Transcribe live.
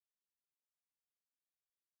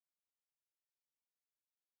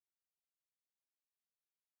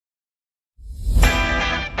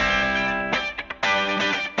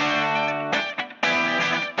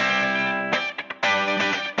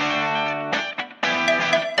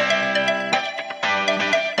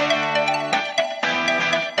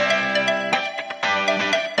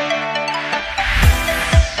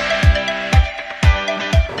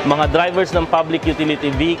mga drivers ng public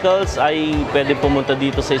utility vehicles ay pwede pumunta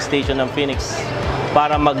dito sa station ng Phoenix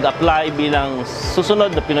para mag-apply bilang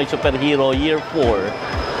susunod na Pinoy Superhero Year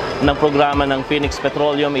 4 ng programa ng Phoenix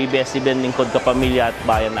Petroleum, ABS-CBN, Lingkod Kapamilya at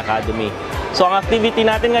Bayan Academy. So ang activity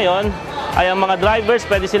natin ngayon ay ang mga drivers,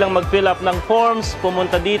 pwede silang mag-fill up ng forms,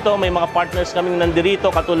 pumunta dito. May mga partners kaming nandirito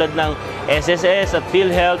katulad ng SSS at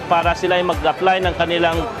PhilHealth para sila ay mag-apply ng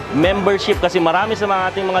kanilang membership kasi marami sa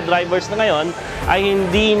mga ating mga drivers na ngayon ay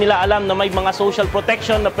hindi nila alam na may mga social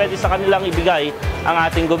protection na pwede sa kanilang ibigay ang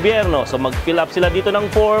ating gobyerno. So mag-fill up sila dito ng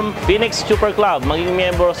form, Phoenix Tsuper Club, maging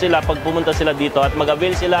member sila pag pumunta sila dito at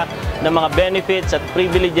mag-avail sila ng mga benefits at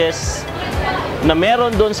privileges na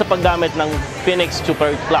meron doon sa paggamit ng Phoenix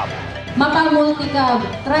Tsuper Club. Maka-multicab,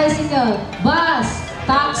 tricycle, bus,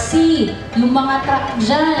 taxi, yung mga truck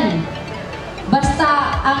dyan.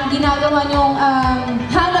 Basta ang ginagawa nyong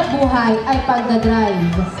hanap buhay ay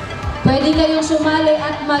pagdadrive. Pwede kayong sumali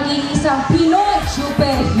at maging isang Pinoy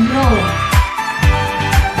Superhero.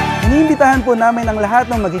 Iniimbitahan po namin ang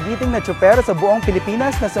lahat ng magigiting na tsuper sa buong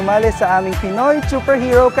Pilipinas na sumali sa aming Pinoy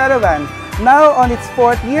Superhero Caravan. Now, on its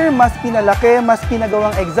 4th year, mas pinalaki, mas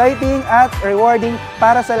pinagawang exciting at rewarding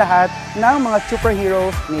para sa lahat ng mga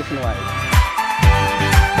superheroes nationwide.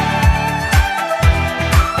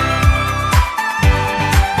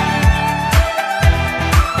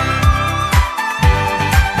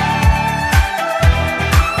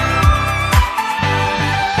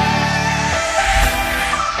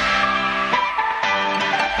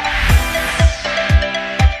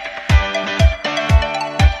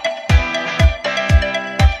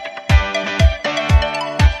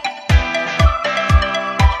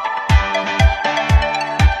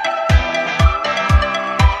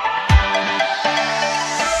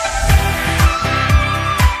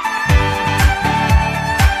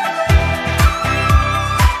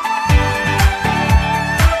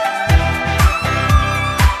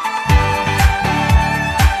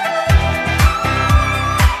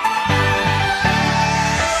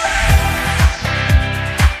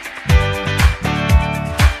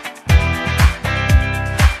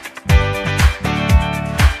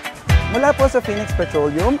 Mula po sa Phoenix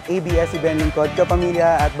Petroleum, ABS-CBN, Lingkod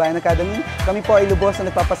Kapamilya at Bayan Academy, kami po ay lubos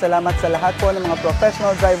na nagpapasalamat sa lahat po ng mga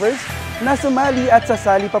professional drivers na sumali at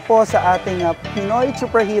sasali pa po sa ating Pinoy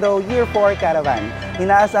Superhero Year 4 Caravan.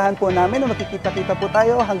 Inaasahan po namin na makikita-kita po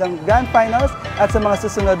tayo hanggang Grand Finals at sa mga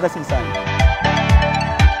susunod na season.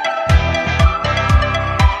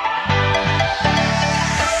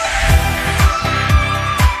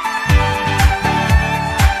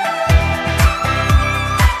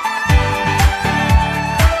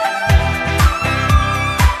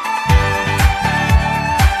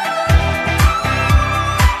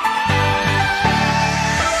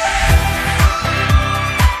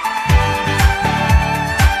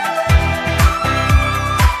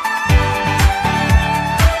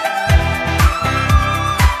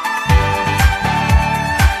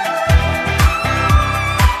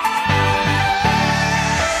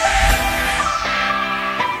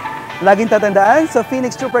 Laging tatandaan, sa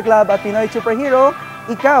Phoenix Tsuper Club at Pinoy Superhero,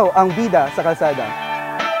 ikaw ang bida sa kalsada.